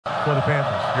for the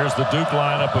Panthers. Here's the Duke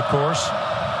lineup, of course.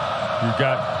 You've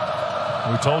got,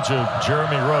 we told you,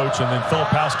 Jeremy Roach, and then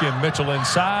Filipowski and Mitchell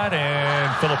inside,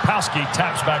 and Filipowski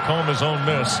taps back home his own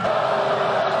miss.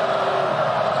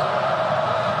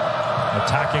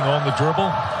 Attacking on the dribble,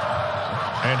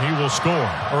 and he will score.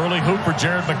 Early hoop for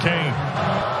Jared McCain.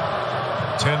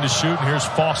 10 to shoot, and here's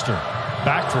Foster.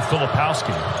 Back for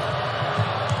Filipowski.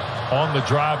 On the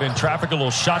drive in traffic, a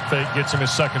little shot fake gets him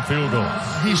his second field goal.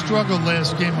 He struggled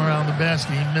last game around the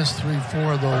basket. He missed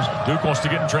 3-4 of those. Duke wants to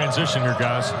get in transition here,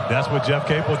 guys. That's what Jeff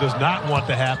Capel does not want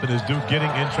to happen, is Duke getting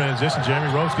in transition.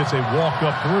 Jeremy Roach gets a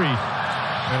walk-up three.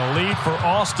 And a lead for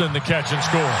Austin to catch and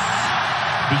score.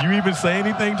 Do you even say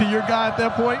anything to your guy at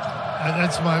that point?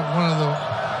 That's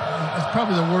that's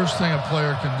probably the worst thing a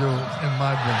player can do in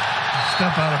my book.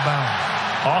 Step out of bounds.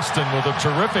 Austin with a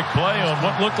terrific play on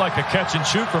what looked like a catch and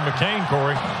shoot from McCain,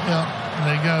 Corey. Yeah, and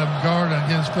they got him guard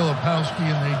against Filipowski,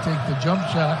 and they take the jump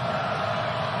shot.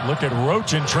 Look at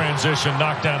Roach in transition,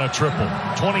 knocked down a triple.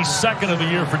 22nd of the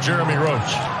year for Jeremy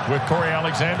Roach. With Corey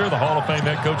Alexander, the Hall of Fame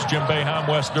head coach Jim Boeheim,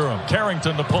 West Durham.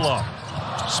 Carrington to pull up.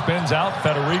 Spins out,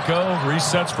 Federico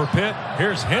resets for Pitt.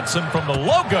 Here's Henson from the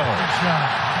logo.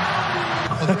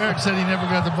 Well, Eric said he never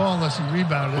got the ball unless he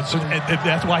rebounded it. So and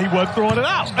that's why he wasn't throwing it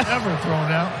out. Never thrown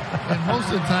out. And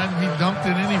most of the time, he dunked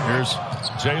it anyway. Here's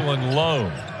Jalen Lowe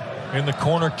in the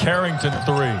corner. Carrington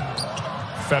three.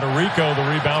 Federico the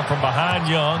rebound from behind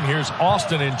Young. Here's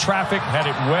Austin in traffic. Had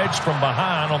it wedged from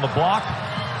behind on the block.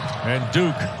 And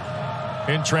Duke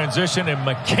in transition. And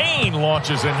McCain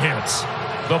launches and hits.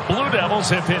 The Blue Devils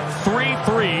have hit 3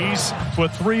 threes. For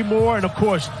 3 more. And, of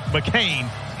course, McCain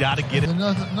got to get it.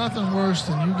 Nothing worse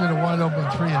than you get a wide open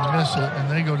three and miss it, and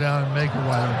they go down and make a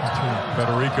wide open three.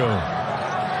 Federico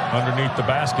underneath the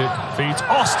basket feeds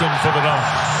Austin for the dunk.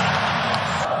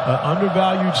 An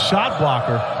undervalued shot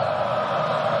blocker.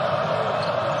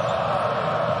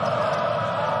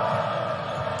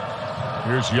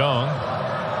 Here's Young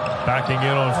backing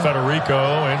in on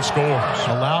Federico and scores.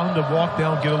 Allow him to walk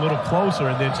down, get a little closer,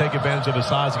 and then take advantage of the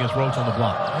size against Roach on the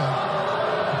block.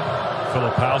 Yeah.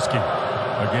 Filipowski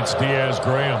against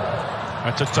Diaz-Graham.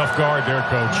 That's a tough guard there,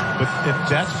 Coach. But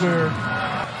that's where...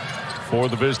 For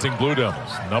the visiting Blue Devils,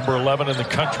 number 11 in the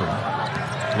country,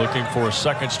 looking for a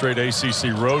second straight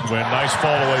ACC road win. Nice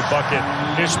fall-away bucket.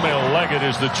 Ishmael Leggett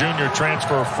is the junior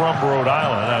transfer from Rhode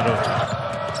Island.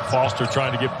 Foster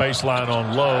trying to get baseline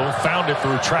on Lowe. Found it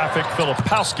through traffic.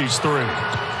 Filipowski's three.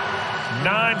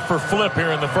 9 for Flip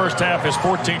here in the first half. His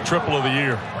 14th triple of the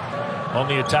year. On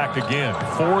the attack again.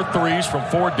 4 threes from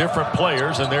 4 different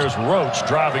players, and there's Roach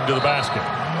driving to the basket.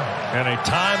 And a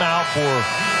timeout for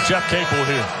Jeff Capel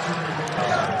here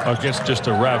against just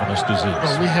a ravenous disease.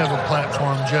 Well, we have a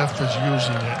platform. Jeff is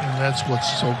using it, and that's what's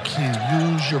so key.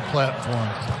 Use your platform,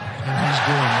 and he's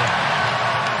doing that.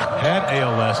 Had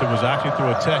ALS, it was actually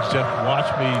through a text. Jeff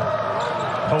watched me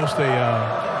post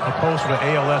a post for the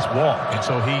ALS walk, and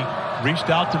so he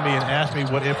reached out to me and asked me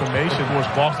what information was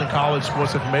Boston College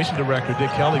Sports Information Director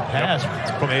Dick Kelly passed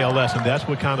from ALS, and that's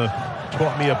what kind of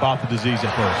taught me about the disease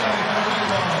at first.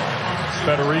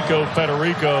 Federico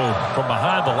from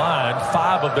behind the line.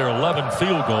 5 of their 11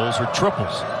 field goals are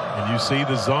triples. And you see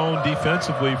the zone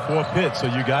defensively for Pitt, so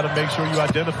you got to make sure you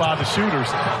identify the shooters.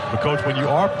 But Coach, when you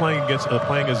are playing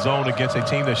a zone against a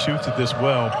team that shoots it this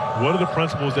well, what are the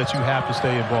principles that you have to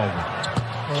stay involved with?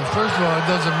 Well, first of all, it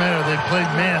doesn't matter. They played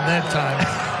man that time,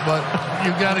 but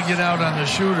you got to get out on the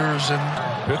shooters. And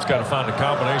Pitt's got to find a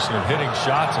combination of hitting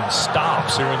shots and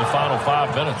stops here in the final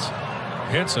 5 minutes.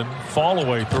 Henson, fall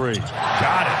away three.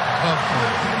 Got it.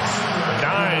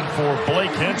 9 for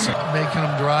Blake Henson. Making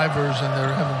them drivers, and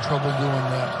they're having trouble doing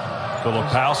that.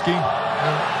 Filipowski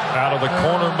out of the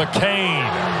corner. McCain.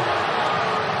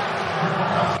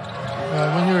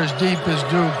 When you're as deep as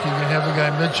Duke, you can have a guy,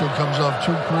 Mitchell, comes off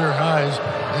 2 career highs,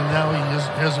 and now he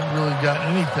hasn't really got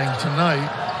anything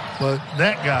tonight. But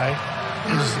that guy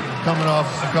is coming off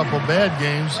a couple bad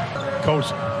games.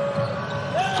 Coach,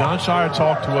 John Shire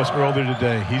talked to us earlier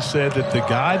today. He said that the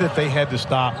guy that they had to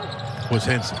stop was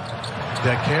Henson.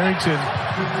 That Carrington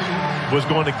was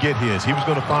going to get his. He was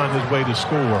going to find his way to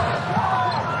score.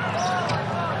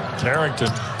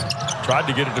 Carrington tried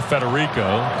to get it to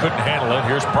Federico. Couldn't handle it.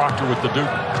 Here's Proctor with the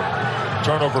Duke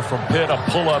turnover from Pitt. A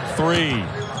pull-up three.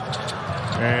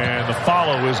 And the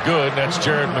follow is good. That's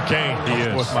Jared McCain. He is.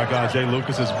 Of course, my guy Jay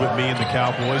Lucas is with me and the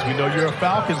Cowboys. We know you're a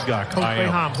Falcons guy. Coach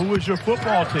Boeheim, who is your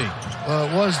football team? Well,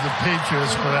 it was the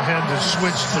Patriots, but I had to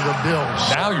switch to the Bills.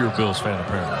 Now you're a Bills fan,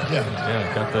 apparently. Yeah.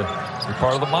 You're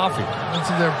part of the Mafia. Went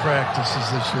to their practices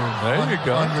this year. There you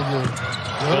go. Under the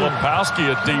Filipowski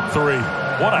a deep three.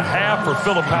 What a half for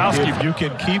Filipowski. If you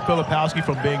can keep Filipowski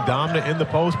from being dominant in the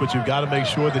post, but you've got to make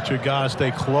sure that your guys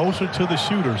stay closer to the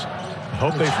shooters.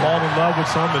 Hope they fall in love with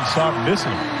some and start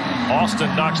missing.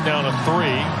 Austin knocks down a 3.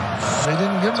 They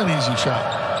didn't give him an easy shot.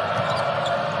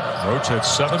 Roach had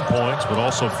 7 points, but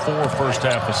also 4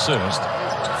 first-half assists.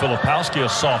 Filipowski a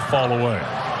soft fall away.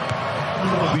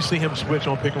 We see him switch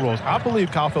on pick and rolls. I believe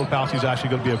Kyle Filipowski is actually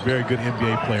going to be a very good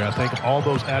NBA player. I think all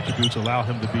those attributes allow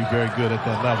him to be very good at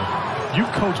that level. You've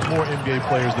coached more NBA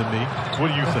players than me. What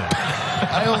do you think?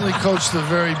 I only coach the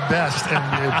very best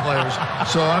NBA players,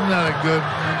 so I'm not a good,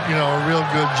 a real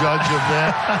good judge of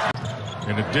that.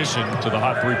 In addition to the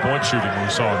hot three-point shooting we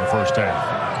saw in the first half.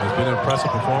 It's been an impressive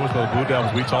performance by the Blue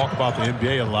Devils. We talk about the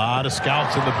NBA, a lot of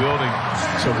scouts in the building.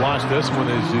 So watch this one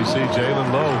as you see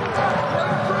Jalen Lowe.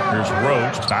 Here's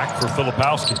Roach back for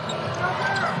Filipowski.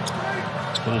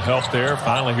 Little help there.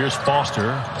 Finally, here's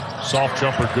Foster. Soft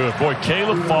jumper good. Boy,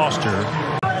 Caleb Foster.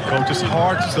 Coach, it's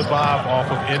hard to survive off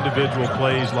of individual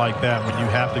plays like that when you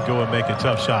have to go and make a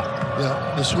tough shot.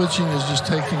 Yeah, the switching is just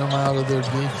taking them out of their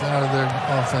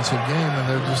offensive game, and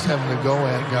they're just having to go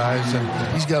at guys,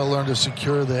 and he's got to learn to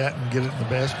secure that and get it in the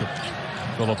basket.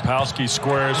 Filipowski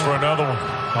squares for another one.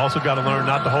 Also got to learn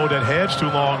not to hold that hedge too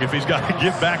long if he's got to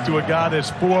get back to a guy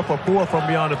that's 4 for 4 from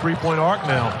beyond the three-point arc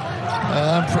now.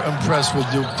 I'm impressed with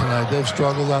Duke tonight. They've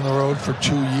struggled on the road for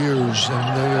 2 years,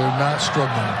 and they are not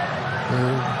struggling.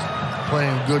 They're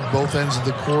playing good both ends of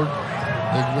the court.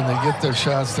 When they get their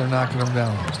shots, they're knocking them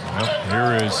down. Yep,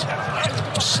 here is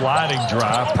a sliding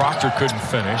drive. Proctor couldn't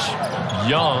finish.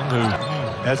 Young, who...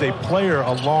 As a player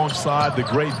alongside the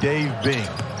great Dave Bing,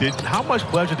 how much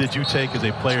pleasure did you take as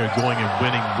a player going and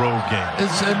winning road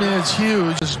games? It's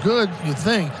huge. It's good, you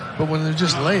think, but when they're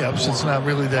just layups, it's not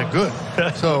really that good.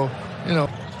 So,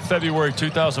 February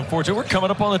 2014. We're coming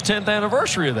up on the 10th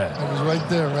anniversary of that. It was right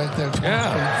there. 20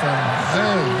 yeah. feet from.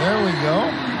 Hey, there we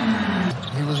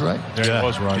go. He was right. Yeah, he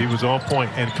was right. He was on point.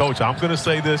 And, Coach, I'm going to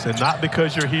say this, and not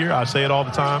because you're here. I say it all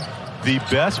the time. The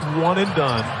best one and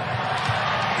done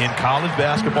in college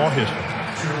basketball history,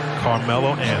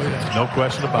 Carmelo Anthony. No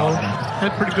question about it.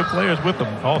 Had pretty good players with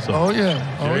him also. Oh, yeah.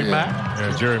 Jerry Mack.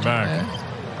 Yeah, Jerry Mack.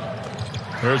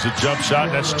 Yeah. There's a jump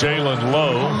shot. That's Jalen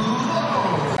Lowe.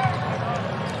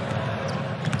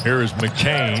 Here is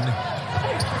McCain.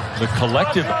 The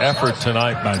collective effort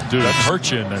tonight by Duke doesn't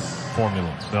hurt you in that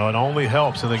formula. No, it only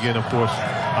helps. And again, of course,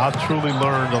 I've truly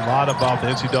learned a lot about the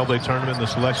NCAA tournament and the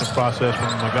selection process from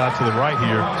my guy to the right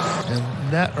here.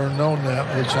 And net or no net,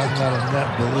 which I'm not a net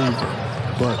believer,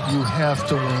 but you have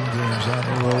to win games on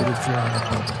the road if you're on the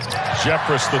road.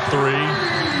 Jeffress the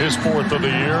 3, his 4th of the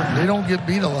year. They don't get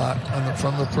beat a lot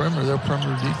from the perimeter. Their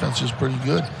perimeter defense is pretty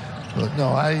good. But no,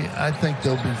 I think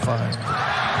they'll be fine.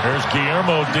 There's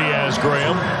Guillermo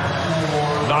Diaz-Graham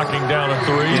knocking down a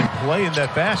 3. And play in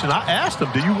that fashion. I asked him,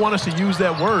 do you want us to use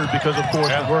that word? Because, of course,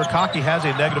 the word cocky has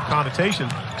a negative connotation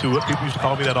to it. People used to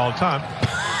call me that all the time.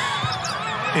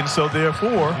 And so,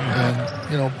 therefore...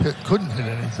 And, Pitt couldn't hit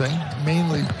anything,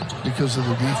 mainly because of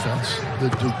the defense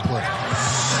that Duke played.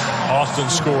 Austin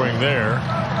scoring there.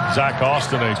 Zack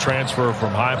Austin, a transfer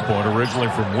from High Point, originally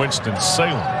from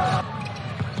Winston-Salem.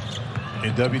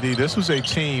 And WD, this was a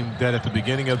team that at the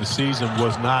beginning of the season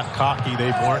was not cocky. They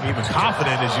weren't even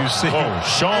confident, as you see.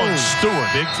 Sean Stewart.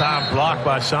 Big time block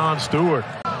by Sean Stewart.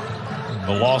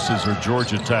 The losses are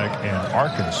Georgia Tech and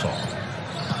Arkansas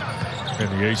in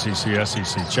the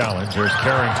ACC-SEC Challenge. There's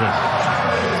Carrington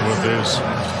with his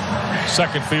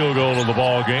second field goal of the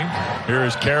ball game. Here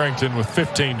is Carrington with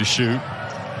 15 to shoot.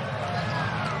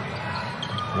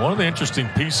 One of the interesting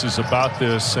pieces about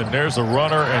this, and there's a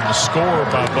runner and the score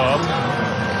by Bub.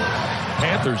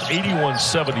 Panthers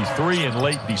 81-73 in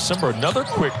late December. Another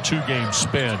quick 2-game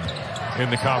spin in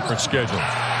the conference schedule.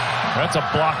 That's a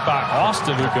block by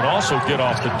Austin, who can also get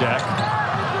off the deck.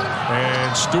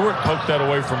 And Stewart poked that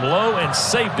away from Lowe and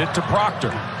saved it to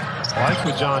Proctor. I like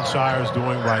what John Shire is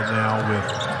doing right now with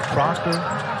Proctor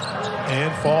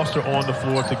and Foster on the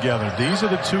floor together. These are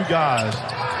the two guys.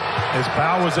 As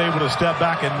Powell was able to step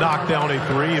back and knock down a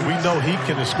 3, and we know he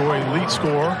can score, elite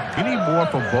scorer. You need more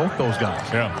from both those guys.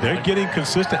 Yeah. They're getting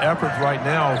consistent efforts right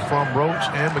now from Roach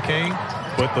and McCain,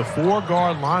 but the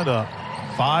 4-guard lineup,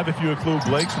 5 if you include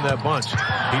Blake's in that bunch,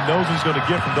 he knows he's going to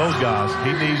get from those guys.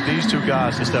 He needs these two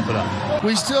guys to step it up.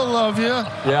 We still love you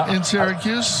in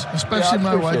Syracuse, especially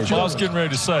my wife. Well, I was getting ready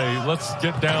to say, let's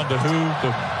get down to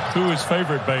who his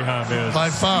favorite Boeheim is. By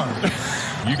far.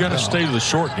 You got to stay to the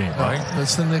short game, right?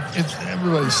 That's the Knicks.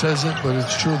 Everybody says it, but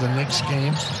it's true. The Knicks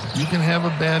game, you can have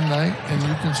a bad night and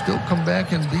you can still come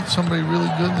back and beat somebody really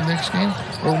good the next game,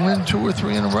 or win 2 or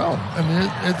 3 in a row. I mean,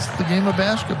 it's the game of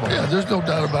basketball. Yeah, there's no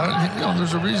doubt about it. You know,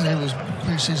 there's a reason he was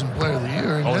preseason player of the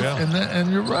year. And,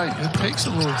 and you're right. It takes a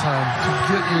little time to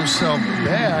get yourself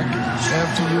back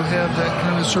after you have that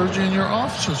kind of surgery in your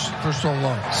off for so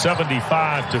long.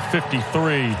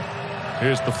 75-53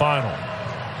 is the final.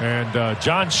 And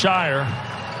John Shire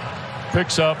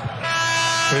picks up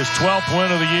his 12th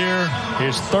win of the year,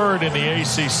 his 3rd in the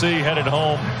ACC, headed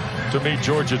home to meet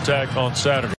Georgia Tech on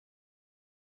Saturday.